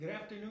Good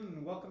afternoon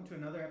and welcome to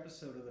another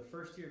episode of the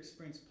First Year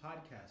Experience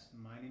Podcast.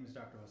 My name is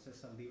Dr. Jose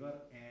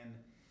Saldivar, and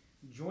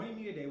joining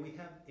me today we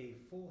have a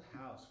full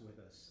house with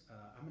us.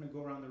 I'm going to go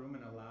around the room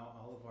and allow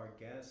all of our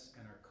guests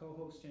and our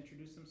co-hosts to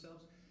introduce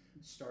themselves,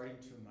 starting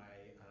to my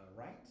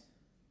right.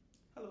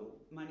 Hello,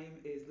 my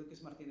name is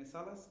Lucas Martinez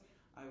Salas.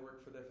 I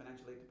work for the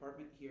Financial Aid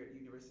Department here at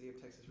University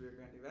of Texas Rio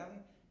Grande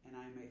Valley, and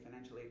I'm a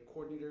Financial Aid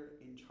Coordinator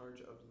in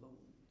charge of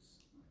loans.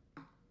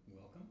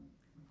 Welcome.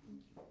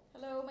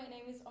 Hello, my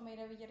name is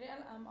Omeira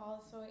Villarreal. I'm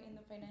also in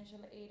the Financial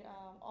Aid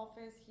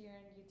office here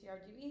in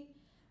UTRGV.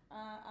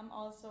 I'm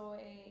also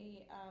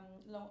a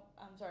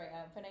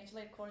Financial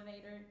Aid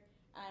Coordinator,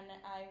 and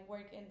I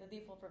work in the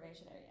default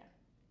prevention area.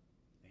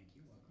 Thank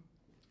you. Welcome.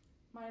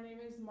 My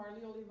name is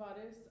Marley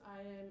Olivares.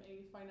 I am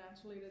a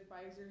financial aid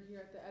advisor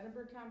here at the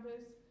Edinburgh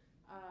campus.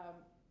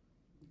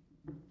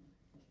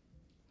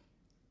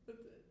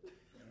 That's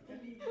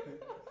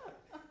it.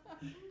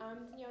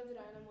 I'm Danielle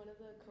Duran. I'm one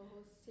of the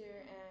co-hosts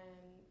here, and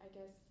I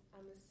guess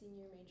I'm a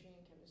senior majoring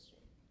in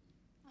chemistry.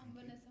 I'm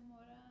Vanessa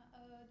Mora,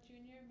 a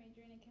junior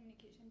majoring in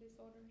communication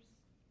disorders.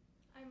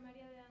 I'm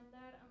Maria de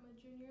Andar. I'm a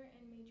junior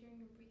and majoring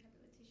in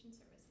rehabilitation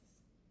services.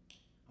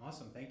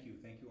 Awesome. Thank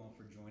you. Thank you all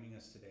for joining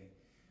us today.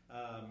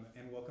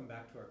 And welcome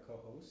back to our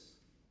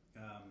co-hosts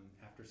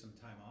after some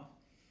time off.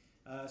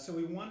 So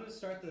we wanted to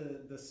start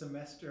the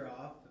semester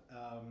off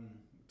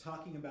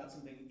talking about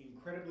something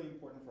incredibly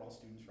important for all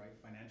students, right?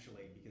 Financial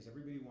aid, because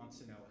everybody wants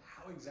to know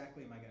how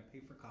exactly am I going to pay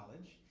for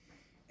college,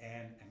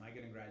 and am I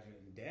going to graduate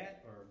in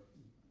debt, or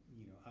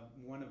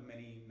one of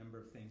many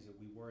number of things that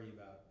we worry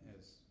about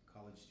as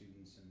college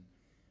students and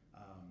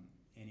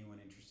anyone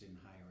interested in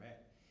higher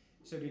ed.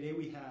 So today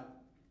we have,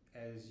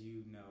 as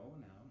you know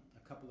now,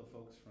 a couple of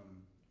folks from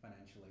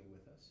financial aid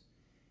with us.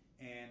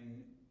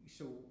 And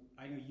so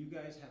I know you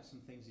guys have some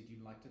things that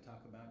you'd like to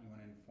talk about, you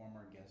want to inform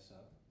our guests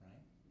of,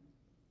 right?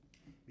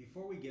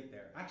 Before we get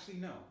there, actually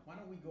no, why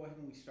don't we go ahead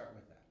and we start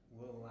with that.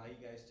 We'll allow you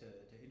guys to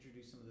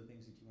introduce some of the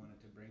things that you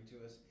wanted to bring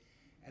to us.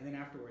 And then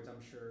afterwards,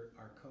 I'm sure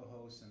our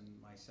co-hosts and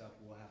myself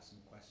will have some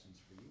questions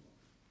for you.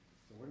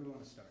 So where do we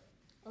want to start?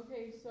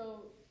 Okay,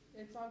 so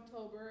it's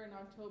October, and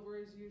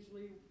October is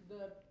usually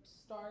the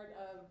start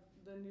of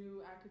the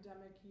new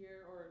academic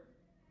year, or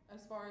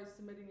as far as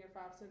submitting your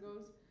FAFSA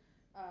goes.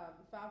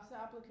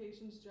 FAFSA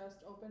applications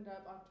just opened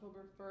up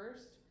October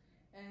 1st,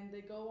 and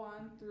they go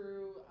on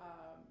through,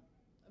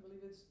 I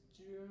believe it's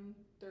June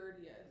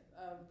 30th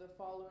of the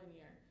following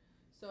year.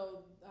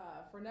 So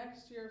for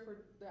next year, for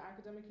the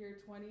academic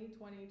year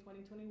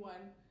 2020-2021,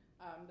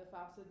 the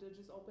FAFSA did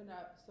just open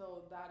up.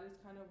 So that is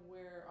kind of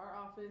where our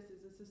office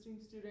is assisting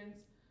students.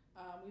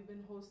 We've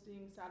been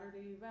hosting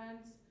Saturday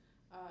events.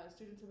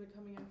 Students have been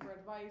coming in for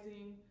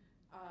advising.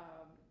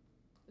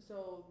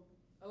 So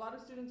a lot of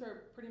students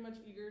are pretty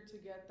much eager to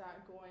get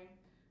that going,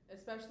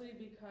 especially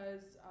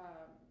because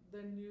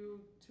the new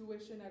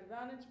tuition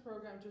advantage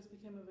program just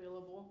became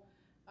available.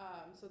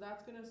 So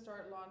that's going to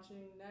start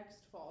launching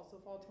next fall, so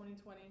fall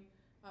 2020.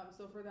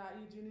 So for that,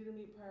 you do need to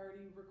meet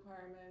priority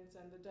requirements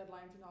and the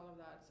deadlines and all of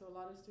that. So a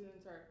lot of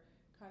students are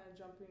kind of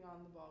jumping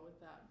on the ball with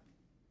that.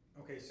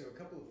 Okay, so a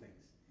couple of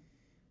things.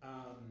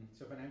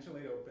 So financial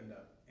aid opened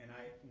up, and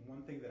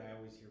one thing that I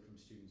always hear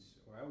from students,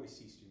 or I always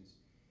see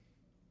students,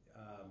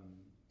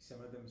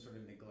 some of them sort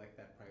of neglect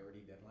that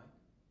priority deadline.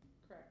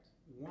 Correct.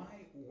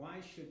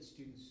 Why should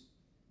students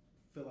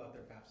fill out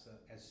their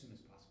FAFSA as soon as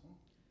possible?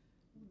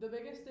 The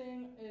biggest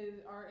thing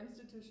is our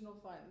institutional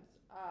funds.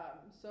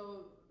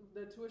 So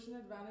the tuition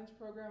advantage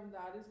program,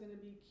 that is going to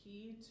be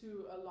key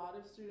to a lot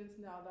of students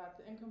now that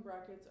the income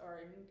brackets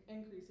are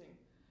increasing.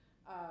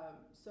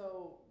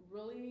 So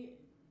really,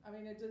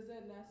 it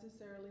doesn't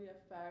necessarily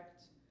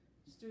affect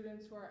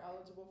students who are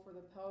eligible for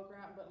the Pell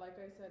Grant, but like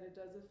I said, it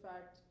does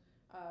affect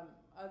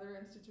other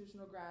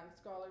institutional grants,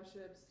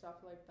 scholarships,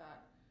 stuff like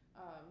that.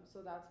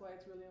 So that's why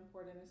it's really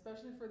important,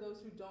 especially for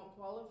those who don't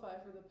qualify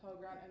for the Pell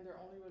Grant and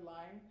they're only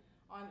relying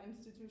on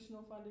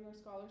institutional funding or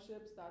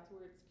scholarships. That's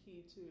where it's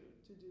key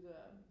to do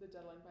the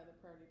deadline by the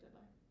priority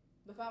deadline,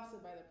 the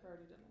FAFSA by the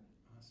priority deadline.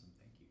 Awesome,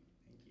 thank you.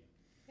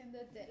 And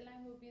the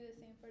deadline will be the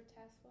same for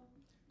TASFA?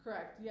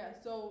 Correct, yeah.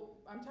 So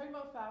I'm talking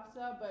about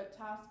FAFSA, but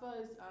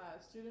TASFA is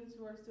students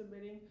who are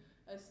submitting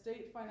a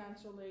state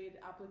financial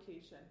aid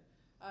application.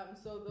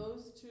 So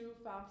those two,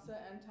 FAFSA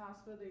and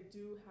TASFA, they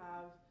do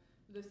have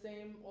the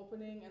same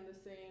opening and the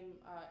same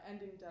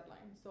ending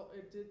deadline. So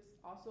it did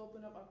also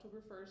open up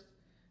October 1st,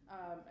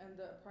 and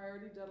the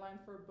priority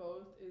deadline for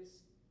both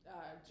is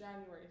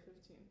January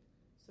 15th.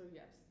 So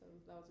yes,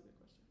 that was a good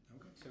question.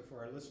 Okay, so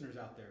for our listeners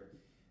out there,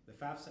 the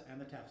FAFSA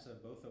and the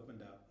TAFSA both opened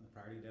up. The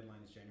priority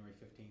deadline is January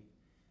 15th.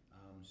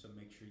 So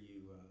make sure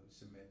you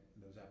submit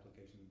those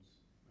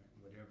applications, right,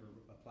 whatever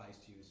applies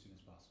to you, as soon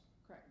as possible.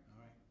 Correct. All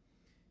right.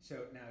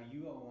 So now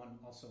you all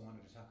also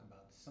wanted to talk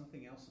about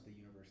something else that the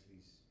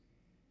university's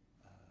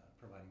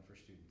providing for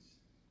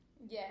students.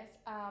 Yes,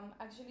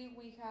 actually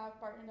we have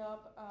partnered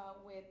up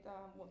with,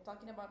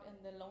 talking about in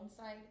the loan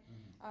side,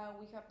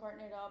 we have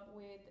partnered up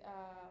with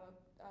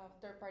a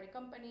third-party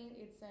company.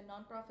 It's a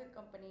non-profit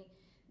company.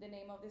 The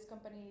name of this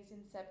company is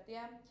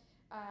Inceptia.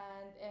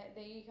 and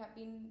they have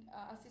been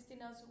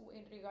assisting us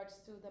in regards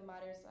to the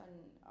matters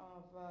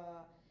of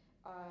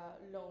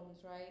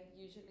loans, right?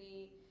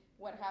 Usually,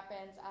 what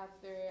happens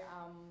after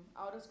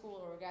out of school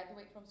or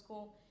graduate from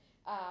school.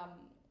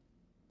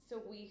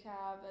 So we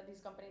have this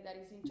company that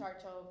is in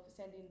charge of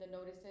sending the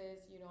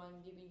notices,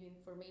 and giving you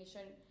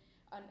information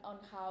on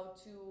how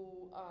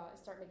to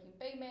start making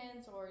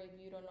payments, or if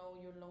you don't know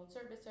your loan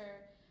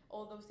servicer,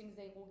 all those things,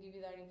 they will give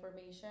you that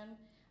information.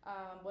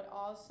 But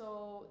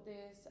also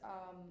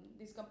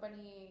this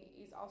company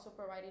is also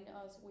providing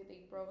us with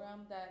a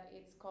program that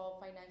it's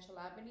called Financial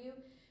Avenue,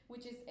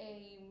 which is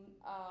a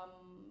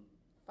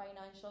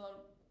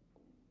financial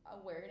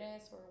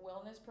awareness or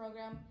wellness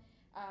program,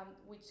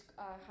 which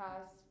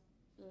has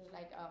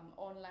like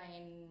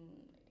online.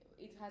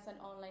 It has an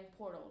online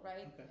portal,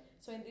 right? Okay.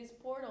 So in this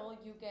portal,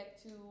 you get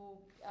to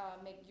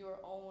make your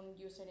own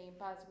username,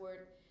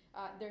 password.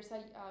 There's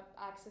a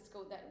access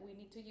code that we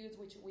need to use,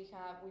 which we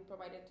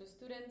provided to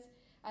students,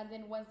 and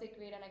then once they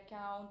create an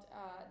account,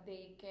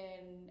 they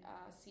can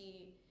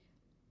see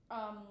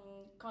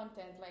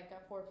content like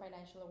for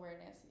financial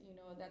awareness.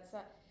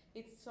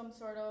 It's some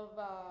sort of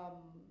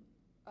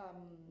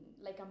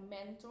like a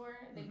mentor.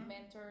 They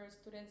mentor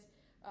students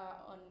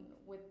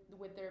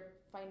with their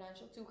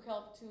financial, to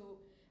help to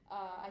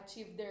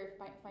achieve their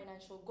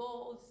financial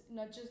goals,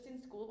 not just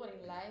in school but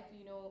in life.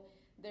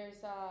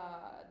 There's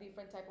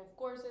different type of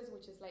courses,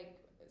 which is like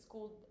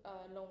school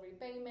loan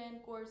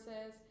repayment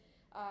courses,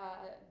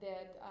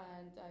 debt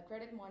and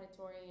credit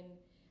monitoring,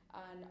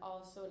 and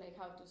also like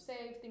how to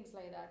save, things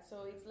like that.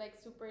 So it's like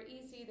super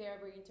easy. They are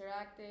very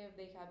interactive.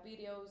 They have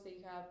videos. They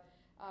have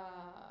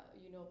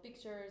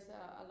pictures.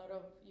 A lot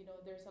of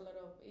there's a lot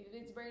of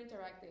it's very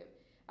interactive,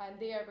 and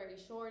they are very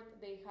short.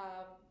 They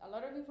have a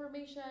lot of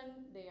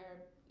information.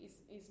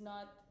 It's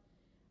not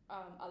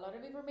a lot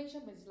of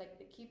information, but it's like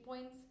the key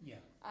points. Yeah.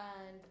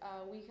 And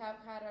we have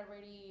had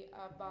already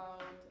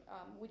about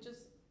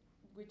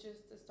we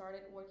just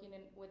started working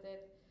with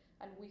it,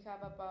 and we have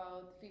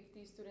about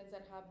 50 students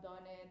that have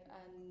done it,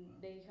 and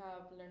they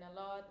have learned a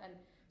lot. And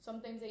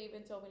sometimes they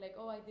even told me like,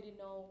 oh, I didn't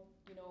know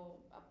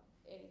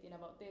anything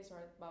about this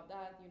or about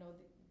that,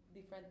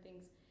 different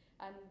things,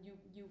 and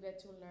you get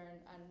to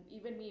learn, and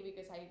even me,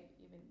 because I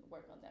even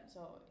work on them,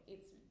 so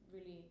it's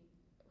really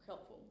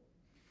helpful.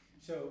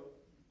 So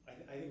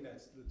I think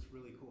that's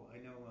really cool. I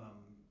know,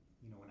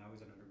 when I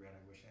was an undergrad,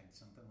 I wish I had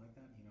something like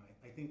that.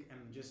 I think, and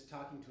just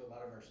talking to a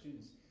lot of our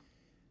students,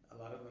 a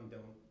lot of them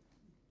don't,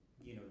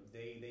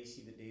 they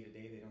see the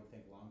day-to-day, they don't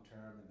think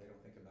long-term, and they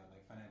don't think about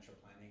like financial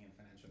planning and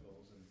financial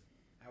goals. And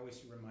I always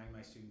remind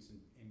my students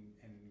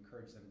and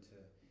encourage them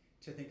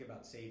to think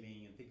about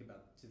saving and think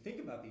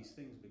about these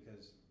things,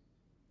 because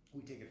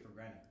we take it for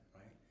granted,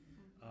 right?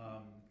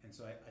 And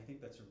so I think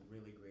that's a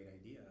really great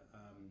idea.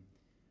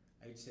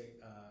 I'd say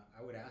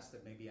I would ask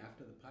that maybe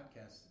after the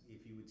podcast,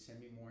 if you would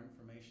send me more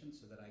information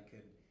so that I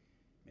could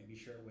maybe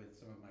share it with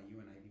some of my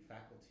UNIV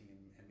faculty,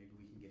 and maybe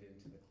we can get it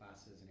into the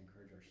classes and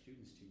encourage our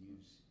students to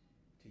use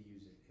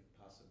it if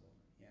possible.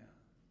 Yeah.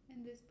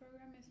 And this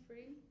program is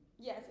free?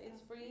 Yes,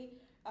 it's free.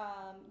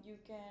 You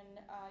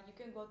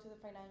can go to the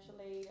financial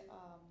aid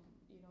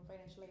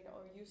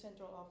or U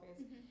Central office,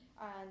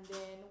 and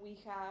then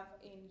we have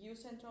in U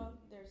Central,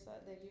 there's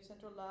the U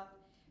Central lab.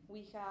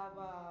 We have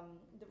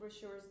the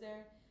brochures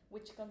there,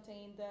 which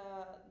contain the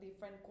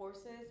different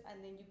courses,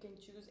 and then you can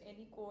choose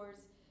any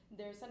course.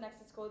 There's an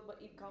access code, but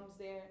it comes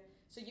there,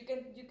 so you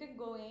can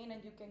go in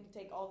and you can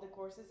take all the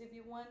courses if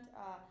you want,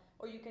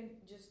 or you can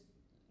just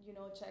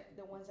check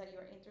the ones that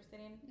you're interested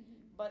in.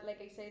 But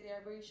like I say, they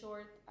are very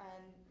short,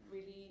 and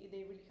they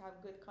really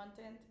have good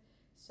content.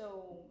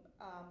 So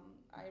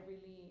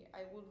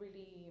I would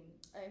really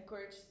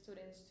encourage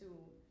students to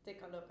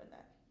take a look at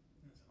that.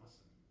 That's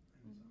awesome.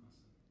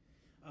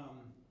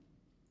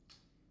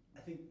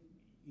 I think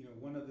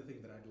one other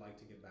thing that I'd like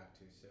to get back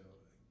to. So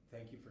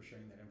thank you for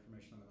sharing that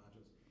information on the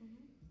modules.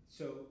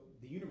 So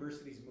the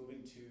university is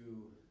moving to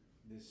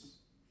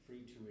this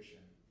free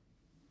tuition.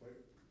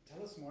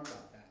 Tell us more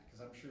about that,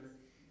 because I'm sure,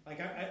 like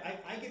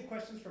I get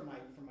questions from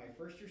my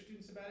first year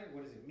students about it.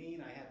 What does it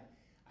mean? I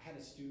had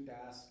a student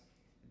ask,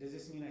 does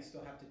this mean I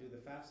still have to do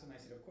the FAFSA? And I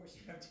said, of course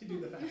you have to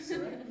do the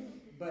FAFSA, right?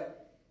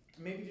 But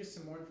maybe just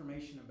some more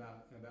information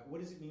about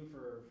what does it mean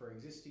for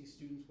existing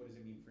students, what does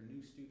it mean for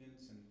new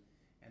students,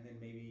 and then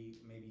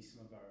maybe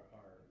some of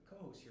our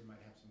co-hosts here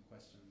might have some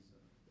questions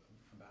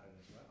about it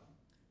as well.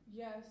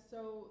 Yes,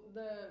 so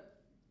the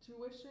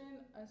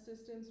tuition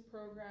assistance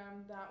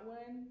program, that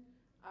one,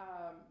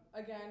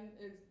 again,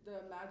 is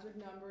the magic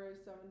number is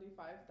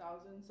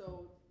 75,000.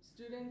 So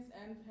students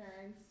and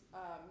parents,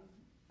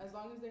 as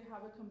long as they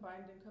have a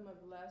combined income of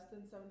less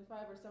than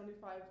 75 or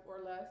 75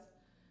 or less,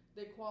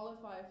 they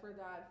qualify for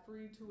that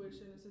free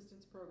tuition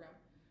assistance program.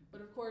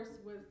 But of course,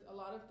 with a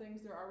lot of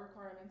things, there are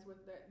requirements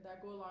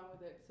that go along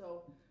with it.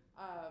 So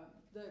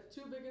the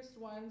two biggest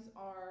ones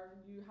are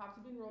you have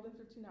to be enrolled in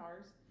 15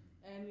 hours,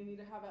 and you need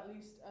to have at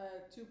least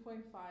a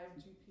 2.5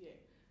 GPA.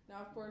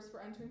 Now, of course,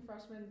 for entering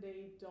freshmen,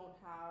 they don't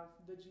have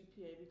the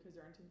GPA because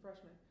they're entering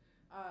freshmen.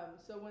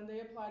 So when they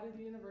apply to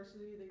the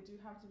university, they do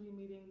have to be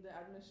meeting the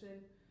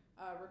admission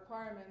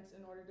requirements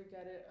in order to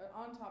get it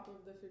on top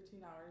of the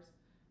 15 hours,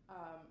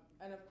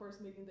 and of course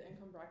meeting the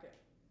income bracket.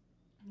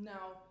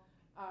 Now,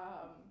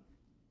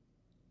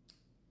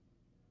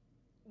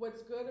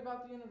 what's good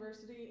about the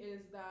university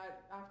is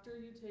that after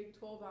you take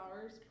 12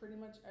 hours, pretty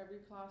much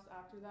every class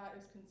after that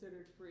is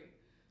considered free.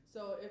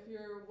 So if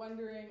you're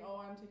wondering,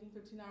 oh, I'm taking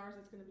 15 hours,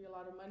 it's going to be a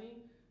lot of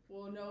money.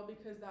 Well, no,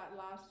 because that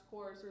last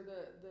course or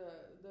the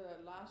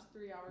last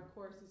 3-hour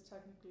course is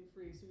technically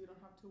free, so you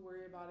don't have to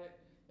worry about it.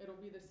 It'll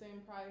be the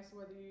same price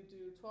whether you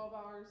do 12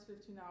 hours,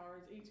 15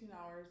 hours, 18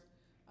 hours,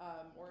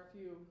 or if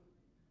you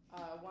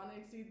want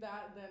to exceed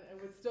that, then it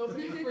would still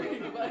be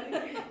free. But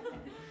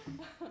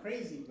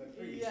Crazy, but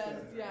free.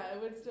 Yes, still, yeah, it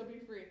would still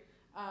be free.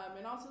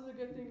 And also the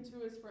good thing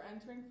too is for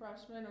entering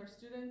freshmen or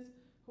students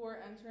who are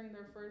entering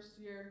their first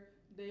year,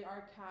 they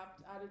are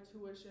capped at a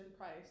tuition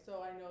price.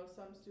 So I know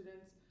some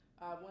students,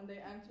 when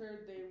they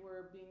entered, they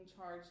were being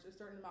charged a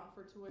certain amount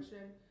for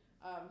tuition.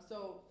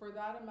 So for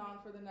that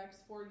amount, for the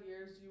next 4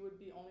 years, you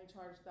would be only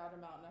charged that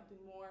amount,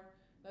 nothing more,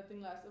 nothing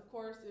less. Of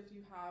course, if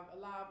you have a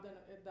lab, then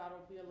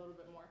that'll be a little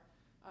bit more.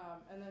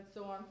 And then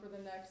so on for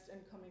the next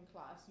incoming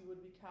class, you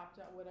would be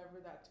capped at whatever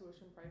that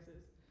tuition price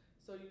is.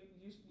 So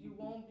you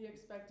won't be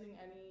expecting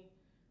any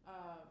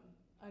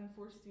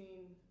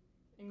unforeseen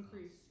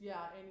increase,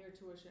 in your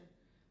tuition.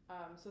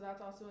 So that's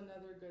also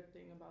another good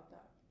thing about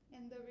that.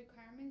 And the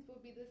requirements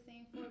will be the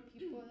same for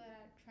people that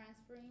are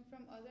transferring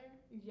from other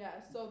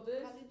colleges?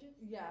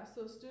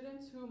 So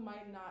students who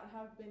might not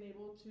have been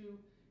able to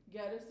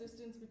get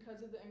assistance because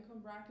of the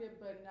income bracket,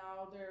 but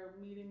now they're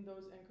meeting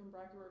those income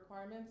bracket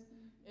requirements.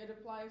 It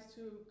applies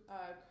to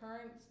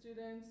current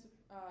students,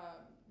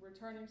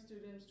 returning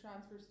students,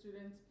 transfer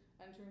students,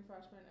 entering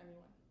freshmen,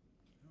 anyone.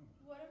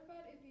 What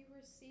about if you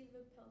receive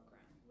the Pell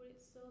Grant? Would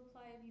it still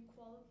apply if you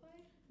qualify?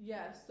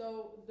 Yes,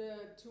 so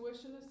the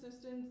tuition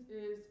assistance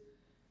is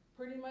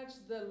pretty much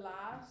the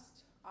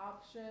last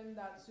option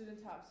that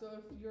students have.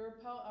 So if you're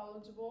Pell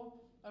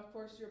eligible, of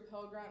course your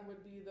Pell Grant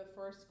would be the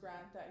first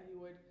grant that you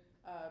would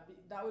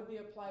that would be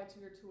applied to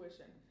your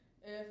tuition.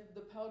 If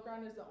the Pell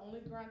Grant is the only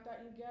grant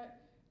that you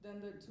get,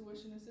 then the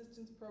tuition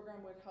assistance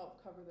program would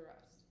help cover the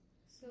rest.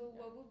 So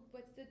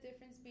what's the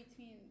difference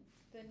between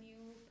the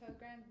new Pell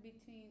Grant the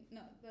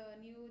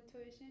new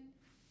tuition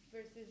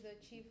versus the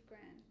Chief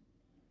Grant?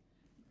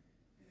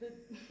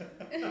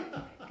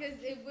 Because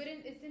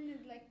isn't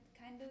it like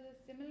kind of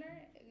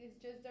similar? It's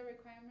just the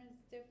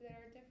requirements that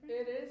are different?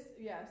 It is,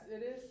 yes,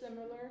 it is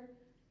similar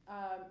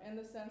in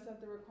the sense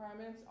that the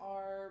requirements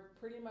are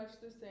pretty much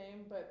the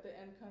same, but the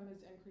income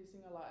is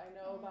increasing a lot. I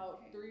know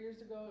about 3 years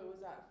ago it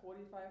was at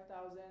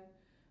 45,000,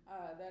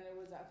 then it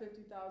was at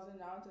 50,000,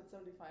 now it's at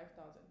 75,000.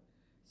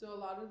 So a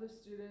lot of the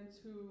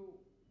students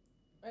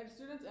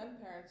and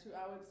parents who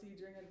I would see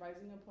during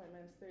advising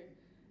appointments, they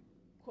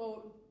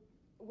quote,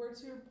 we're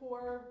too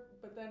poor,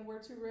 but then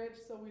we're too rich,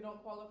 so we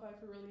don't qualify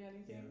for really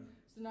anything. Yeah.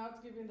 So now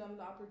it's giving them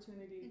the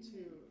opportunity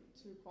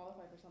to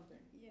qualify for something.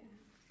 Yeah.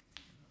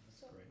 That's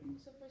So, great.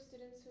 so for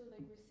students who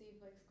receive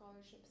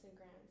scholarships and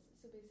grants,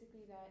 so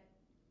basically that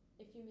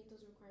if you meet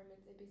those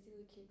requirements, it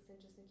basically kicks in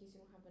just in case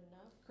you don't have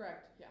enough.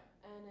 Correct, yeah.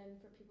 And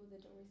then for people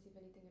that don't receive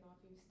anything at all,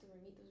 if you still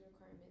meet those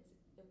requirements,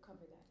 it'll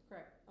cover that.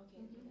 Correct.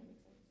 Okay, okay, that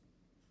makes sense.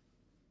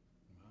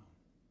 Wow.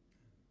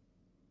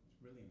 It's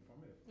really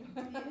informative.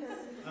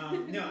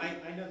 No,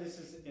 I know this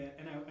is,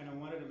 and I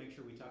wanted to make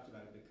sure we talked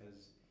about it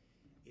because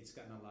it's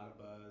gotten a lot of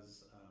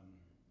buzz.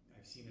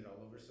 I've seen it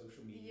all over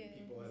social media.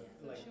 People have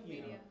social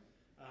media.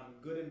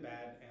 Good and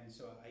bad, and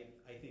so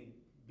I think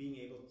being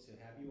able to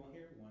have you all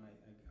here, one,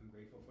 I'm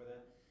grateful for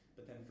that,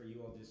 but then for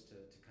you all just to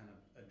kind of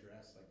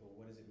address well,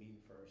 what does it mean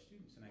for our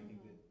students? And I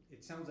think that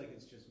it sounds like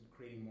it's just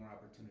creating more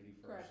opportunity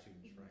for our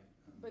students, right?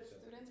 But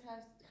students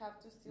have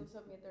to still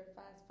submit their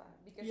FAFSA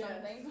because Yes.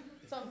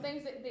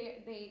 sometimes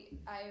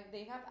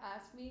they have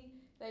asked me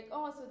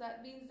so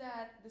that means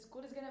that the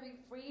school is gonna be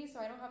free,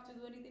 so I don't have to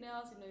do anything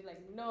else.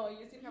 No,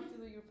 you still have to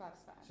do your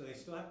FAFSA. So they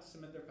still have to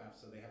submit their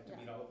FAFSA. They have to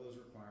meet all of those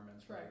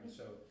requirements, right? Correct.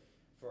 So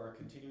for our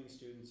continuing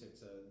students, it's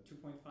a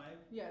 2.5.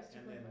 Yes,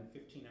 And then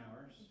 15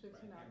 hours,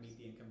 15 right, hours. and meet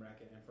the income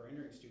bracket. And for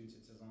entering students,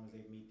 it's as long as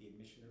they meet the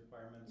admission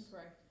requirements.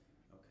 Correct.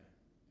 Okay.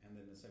 And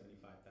then the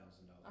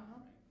 $75,000, Uh-huh.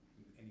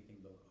 right?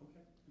 Anything below.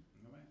 Okay.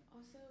 All right.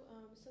 Also,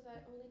 so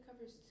that only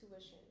covers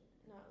tuition,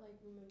 not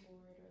room and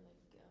board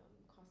or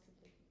cost of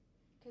living.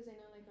 Because I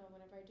know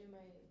whenever I do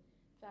my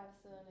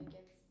FAFSA and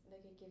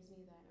it gives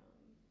me that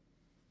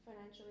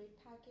financial aid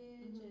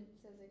package. It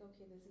says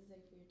okay, this is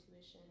for your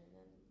tuition, and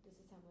then this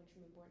is how much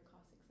room and board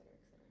costs, etc.,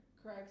 etc.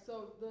 Correct.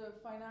 So the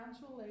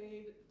financial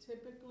aid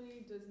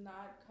typically does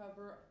not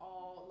cover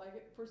all,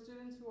 for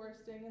students who are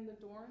staying in the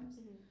dorms,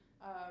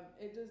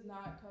 it does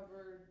not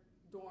cover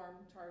dorm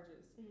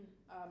charges.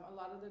 A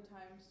lot of the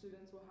time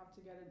students will have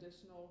to get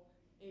additional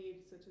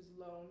aid such as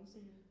loans.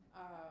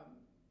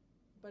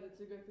 But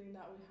it's a good thing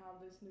that we have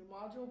this new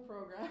module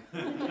program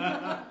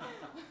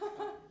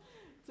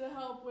to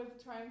help with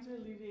trying to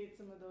alleviate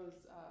some of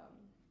those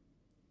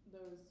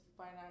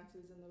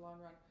finances in the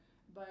long run.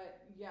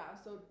 But yeah,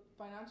 so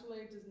financial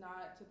aid does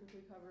not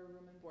typically cover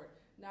room and board.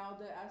 Now,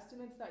 the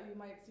estimates that you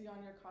might see on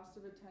your cost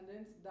of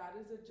attendance, that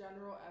is a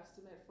general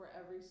estimate for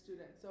every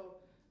student. So,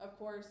 of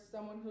course,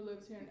 someone who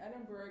lives here in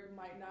Edinburgh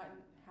might not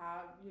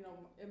have,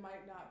 it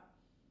might not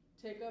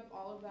take up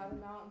all of that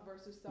amount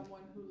versus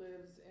someone who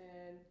lives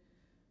in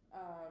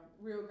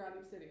Rio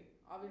Grande City.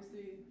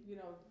 Obviously,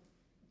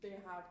 they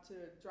have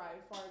to drive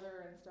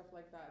farther and stuff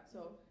like that.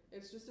 So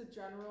it's just a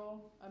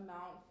general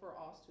amount for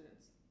all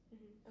students.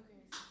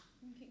 Okay.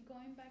 Okay,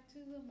 going back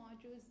to the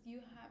modules,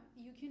 you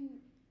can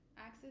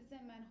access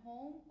them at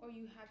home, or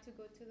you have to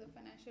go to the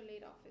financial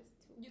aid office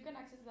too. You can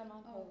access them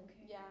at home.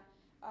 Okay. Yeah.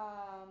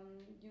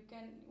 You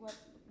can what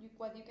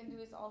you can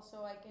do is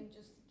also I can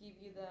just give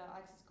you the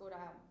access code.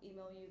 I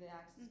email you the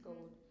access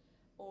code,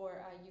 or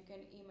you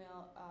can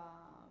email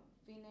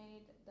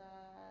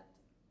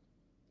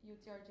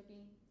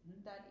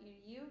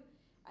finade.utrgb.edu,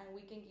 and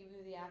we can give you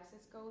the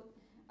access code,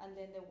 and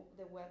then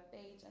the web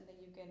page, and then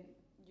you can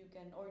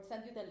or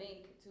send you the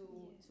link to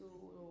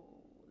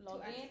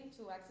log in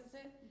to access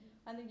it,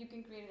 and then you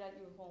can create it at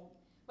your home.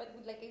 But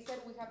like I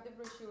said, we have the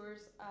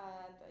brochures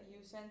at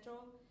U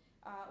Central.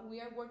 We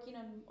are working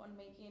on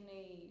making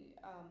a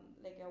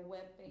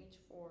web page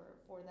for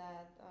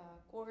that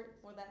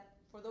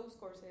for those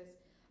courses.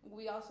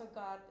 We also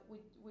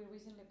we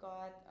recently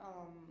got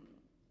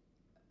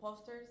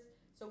posters,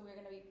 so we're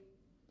gonna be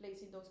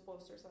placing those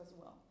posters as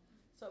well.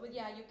 So, but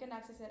yeah, you can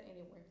access it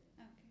anywhere.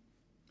 Okay.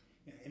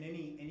 Yeah, and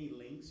any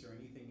links or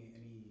any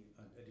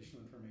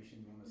additional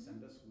information you want to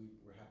send us,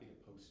 we're happy to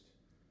post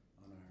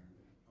on our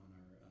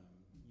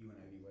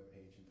UNIV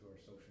webpage and through our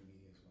social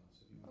media as well.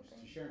 So if you want us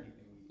to share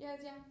anything,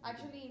 Yes, yeah.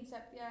 Actually,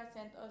 Inceptia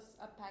sent us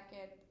a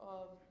packet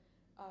of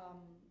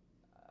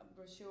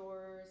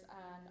brochures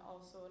and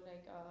also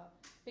like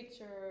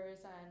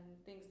pictures and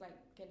things like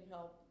can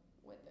help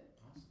with it.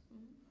 Awesome.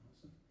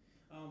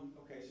 Awesome.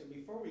 Okay, so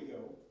before we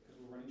go,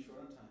 because we're running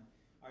short on time,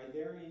 are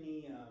there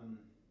any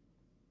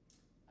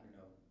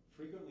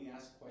frequently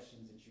asked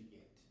questions that you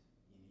get?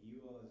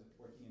 You all as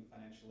working in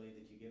financial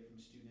aid that you get from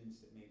students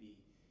that maybe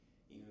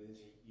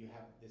you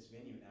have this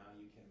venue now,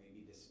 you can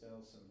maybe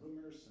dispel some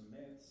rumors, some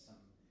myths,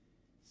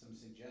 some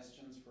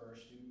suggestions for our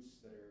students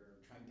that are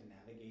trying to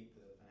navigate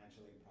the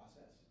financial aid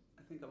process?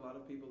 I think a lot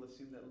of people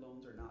assume that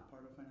loans are not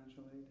part of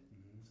financial aid.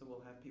 So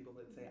we'll have people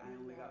that say, I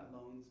only got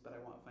loans, but I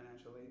want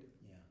financial aid.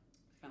 Yeah.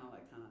 Kind of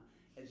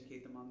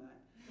educate them on that.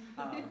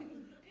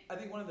 I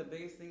think one of the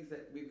biggest things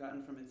that we've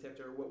gotten from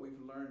Inceptia, or what we've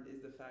learned,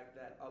 is the fact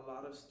that a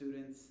lot of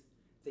students,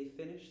 they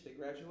finish, they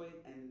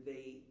graduate, and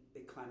they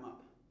climb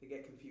up. They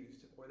get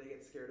confused, or they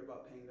get scared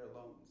about paying their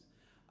loans.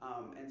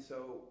 And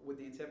so with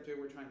the Inceptia,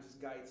 we're trying to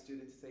just guide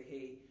students to say,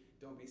 hey,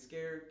 don't be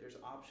scared, there's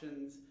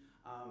options.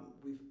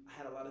 We've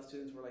had a lot of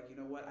students who are like, you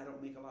know what, I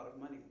don't make a lot of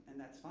money, and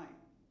that's fine.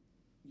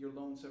 Your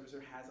loan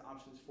servicer has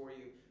options for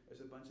you.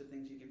 There's a bunch of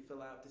things you can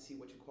fill out to see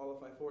what you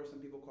qualify for. Some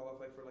people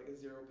qualify for like a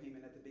zero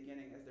payment at the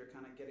beginning as they're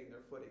kind of getting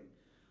their footing.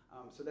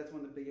 So that's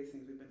one of the biggest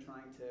things we've been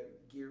trying to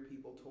gear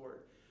people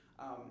toward.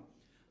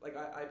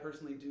 I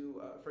personally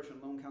do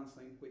freshman loan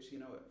counseling, which,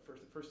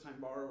 first-time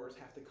borrowers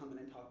have to come in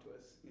and talk to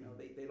us.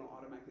 They don't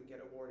automatically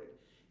get awarded.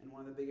 And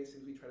one of the biggest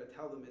things we try to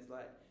tell them is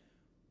that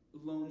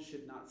loans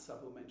should not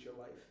supplement your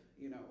life.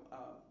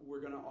 We're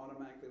going to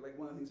automatically, like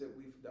one of the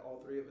things that all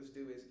three of us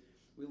do is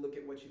we look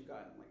at what you've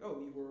gotten. Like, oh,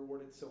 you were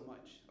awarded so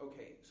much.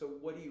 Okay, so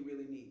what do you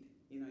really need?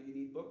 You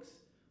need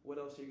books. What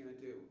else are you going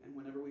to do? And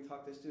whenever we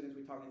talk to students,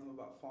 we talk to them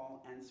about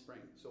fall and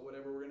spring. So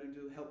whatever we're going to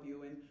do, help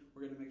you in,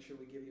 we're going to make sure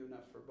we give you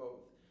enough for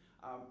both.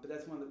 But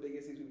that's one of the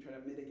biggest things we try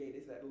to mitigate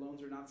is that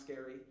loans are not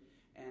scary.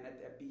 And at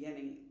the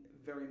beginning,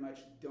 very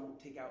much don't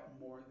take out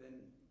more than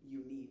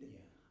you need.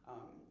 Yeah.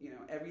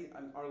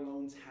 Our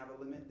loans have a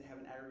limit. They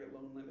have an aggregate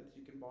loan limit that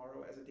you can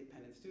borrow as a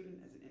dependent student,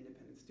 as an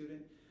independent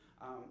student.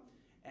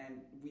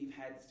 And we've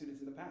had students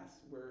in the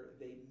past where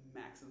they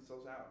max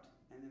themselves out,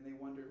 and then they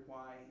wondered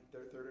why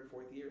their third or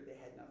fourth year they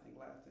had nothing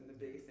left. And the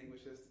biggest thing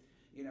was just,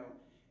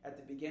 at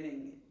the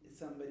beginning,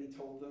 somebody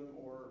told them,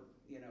 or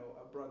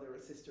a brother,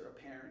 a sister, a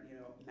parent,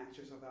 max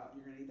yourself out.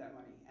 You're going to need that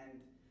money, and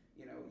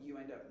you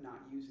end up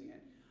not using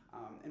it.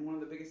 And one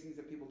of the biggest things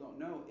that people don't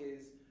know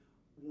is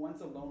once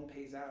a loan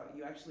pays out,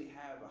 you actually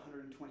have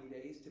 120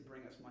 days to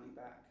bring us money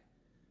back.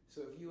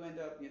 So if you end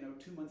up, 2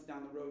 months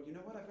down the road,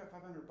 I've got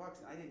 $500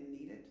 and I didn't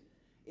need it.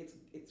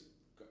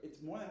 It's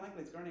more than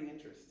likely it's earning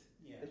interest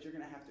that you're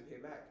going to have to pay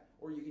back,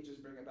 or you can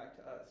just bring it back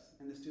to us.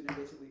 And the student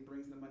basically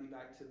brings the money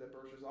back to the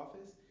bursar's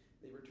office.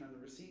 They return the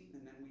receipt,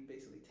 and then we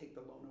basically take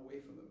the loan away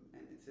from them,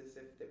 and it's as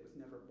if it was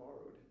never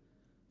borrowed.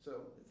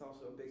 So it's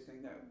also a big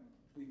thing that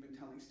we've been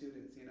telling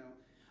students,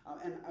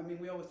 and I mean,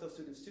 we always tell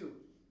students too,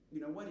 if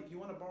you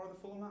want to borrow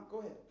the full amount, go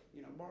ahead,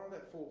 borrow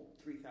that full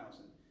 $3,000.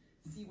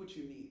 See what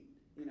you need.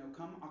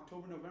 Come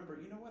October, November,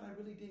 I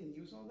really didn't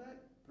use all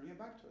that. Bring it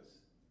back to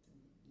us.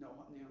 No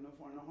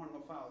harm,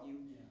 no foul.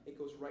 It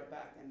goes right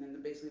back, and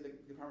then basically the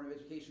Department of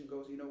Education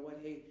goes,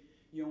 hey,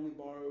 you only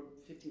borrowed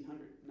 $1,500,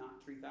 not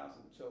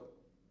 $3,000. So,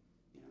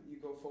 you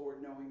go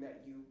forward knowing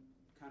that you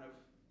kind of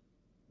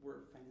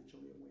were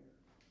financially aware.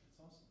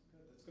 That's awesome.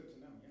 Good. That's good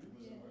to know.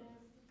 Yeah.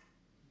 Yes.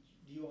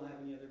 Do Do you all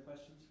have any other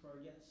questions for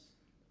our guests?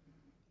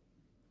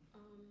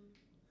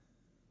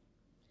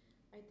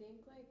 I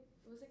think like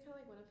it was like kind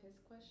of like one of his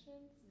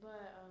questions,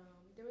 but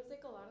there was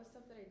like a lot of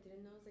stuff that I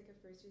didn't know as like a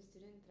first year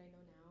student that I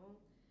know now.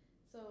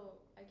 So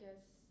I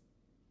guess,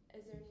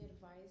 is there any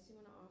advice you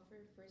want to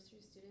offer first year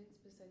students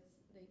besides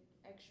like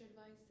extra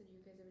advice that you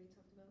guys already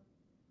talked about?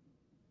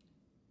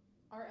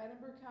 Our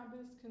Edinburgh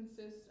campus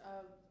consists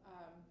of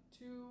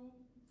 2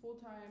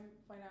 full-time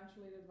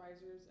financial aid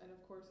advisors, and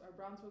of course our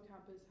Brownsville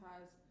campus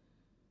has,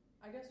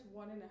 I guess,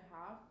 1.5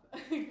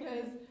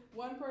 because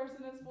one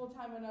person is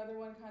full-time, another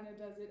one kind of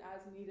does it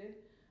as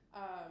needed.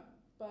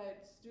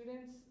 But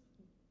students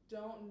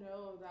don't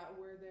know that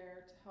we're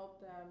there to help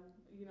them.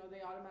 You know,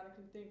 they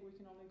automatically think we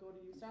can only go to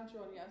U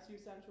Central, and yes, U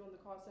Central and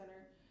the call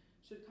center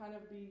should kind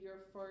of be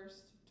your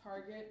first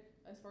target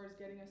as far as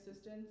getting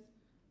assistance.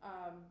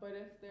 But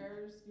if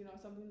there's, you know,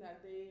 something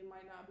that they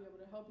might not be able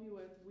to help you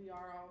with, we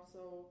are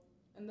also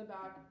in the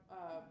back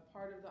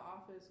part of the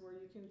office where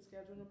you can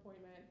schedule an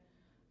appointment.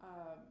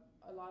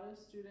 A lot of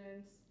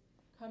students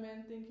come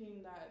in thinking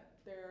that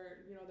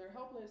they're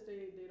helpless.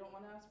 They don't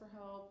want to ask for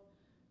help.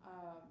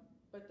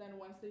 But then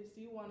once they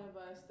see one of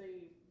us,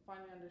 they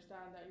finally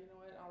understand that, you know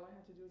what, all I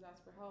have to do is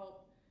ask for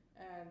help,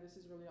 and this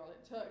is really all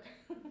it took.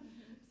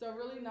 So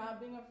really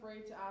not being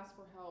afraid to ask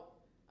for help,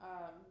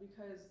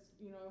 because,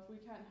 you know, if we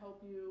can't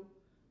help you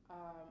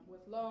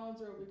with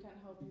loans, or if we can't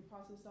help you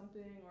process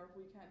something, or if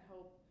we can't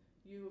help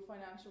you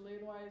financial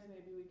aid wise,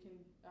 maybe we can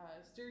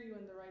steer you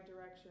in the right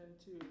direction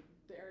to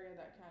the area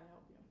that can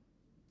help you.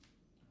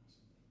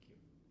 Awesome, thank you.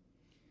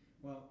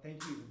 Well,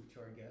 thank you to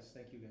our guests.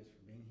 Thank you guys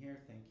for being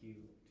here. Thank you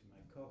to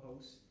my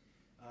co-hosts.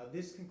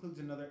 This concludes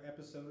another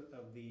episode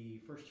of the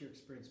First Year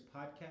Experience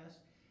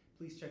podcast.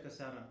 Please check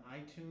us out on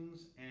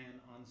iTunes and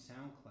on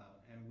SoundCloud,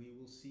 and we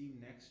will see you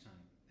next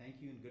time.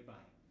 Thank you and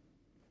goodbye.